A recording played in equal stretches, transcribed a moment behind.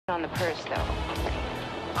on the purse, though.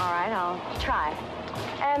 All right, I'll try.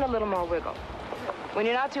 And a little more wiggle. When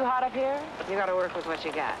you're not too hot up here, you gotta work with what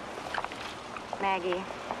you got. Maggie,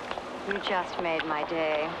 you just made my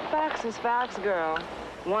day. Facts is facts, girl.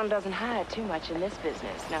 One doesn't hide too much in this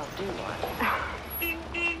business. Now, do one. Hey,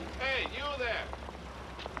 you there.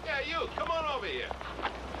 Yeah, you. Come on over here.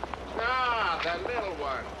 Ah, that little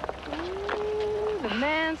one. Ooh, the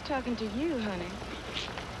man's talking to you, honey.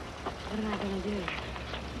 What am I gonna do?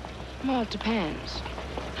 Well, it depends.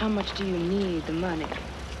 How much do you need the money?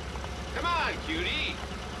 Come on, cutie.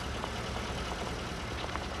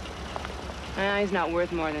 He's not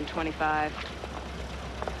worth more than 25.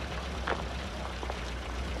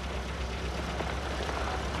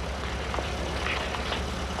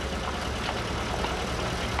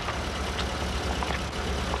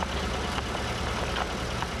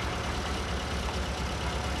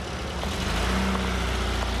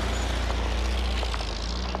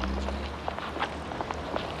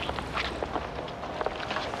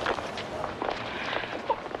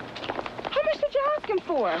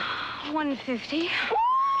 For? $150.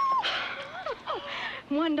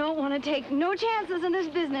 One don't want to take no chances in this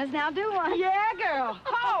business, now do one? Yeah, girl.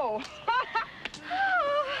 Oh!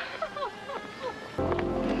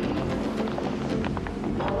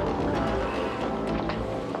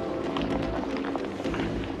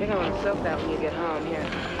 You're gonna soak that when you get home here.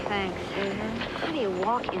 Thanks. How do you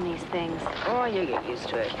walk in these things? Oh, you get used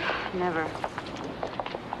to it. Never.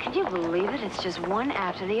 Can you believe it? It's just one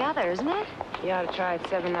after the other, isn't it? You ought to try it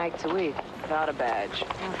 7 nights a week without a badge.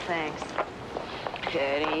 Oh, thanks.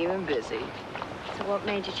 It ain't even busy. So what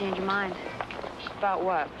made you change your mind? About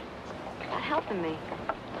what? About helping me.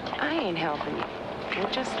 I ain't helping you.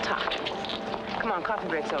 We're just talking. Come on, coffee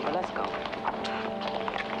break's over. Let's go.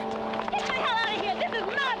 Get the hell out of here. This is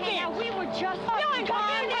my bin. Now, we were just... You ain't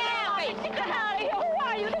calm down. Get the hell out of here. Who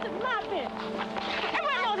are you? This is my bin.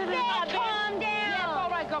 Everyone knows this is my bin. Calm down. Yeah, it's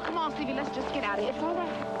all right, girl. Come on, Stevie. Let's just get out of here. It's all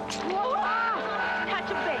right. Touch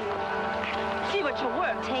your baby. See what you're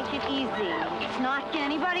worth. Take it easy. It's not getting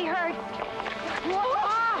anybody hurt. Baby!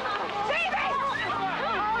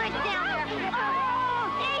 Hold it down there.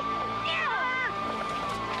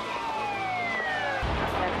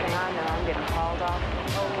 Next thing I know, I'm getting hauled off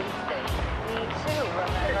the whole state. Me too,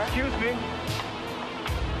 remember? Excuse me.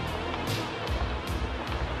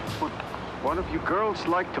 Would one of you girls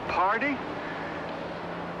like to party?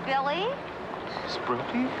 Billy? Miss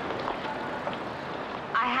Brody?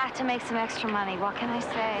 I have to make some extra money. What can I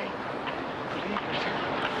say?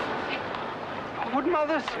 What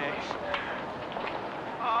Mother says.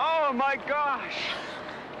 Oh, my gosh.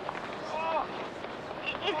 Oh.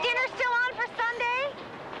 Is dinner still on for Sunday?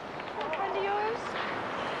 A friend of yours?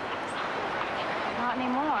 Not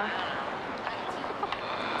anymore. All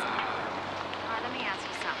right, let me ask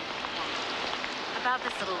you something. About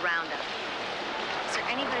this little roundup. Is there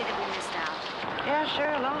anybody that we missed out? Yeah,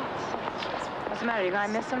 sure, lots. What's the matter? You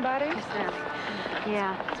gonna miss somebody? Yes, ma'am.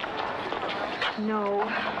 Yeah. No.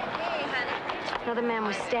 Hey, honey. Another man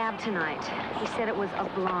was stabbed tonight. He said it was a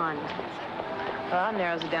blonde. Well, that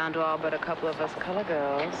narrows it down to all but a couple of us color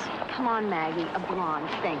girls. Come on, Maggie, a blonde,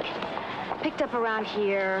 think. Picked up around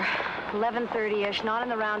here, 11:30-ish, not in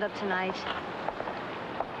the roundup tonight.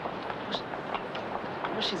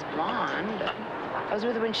 Well, she's blonde. I was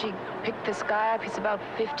with her when she picked this guy up. He's about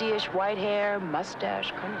 50-ish, white hair,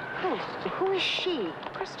 mustache. Come on. Who is she?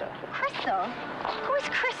 Crystal. Crystal? Who is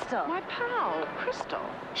Crystal? My pal, Crystal.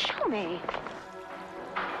 Show me.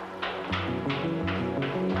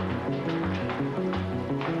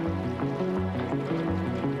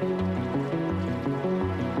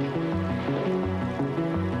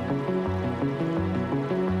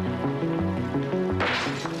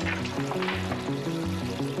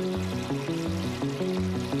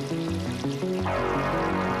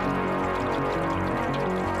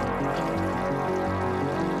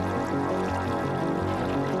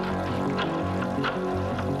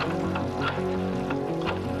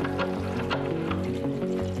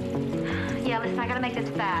 Make this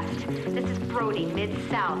fast. This is Brody,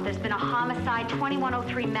 Mid-South. There's been a homicide,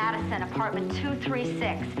 2103 Madison, apartment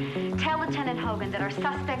 236. Tell Lieutenant Hogan that our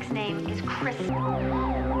suspect's name is Chris. Come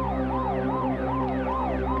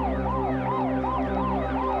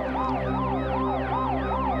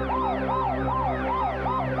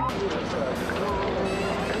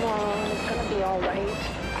on, it's gonna be all right.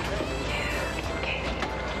 Yeah, okay.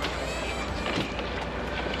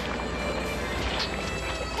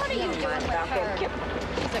 What are you doing with her?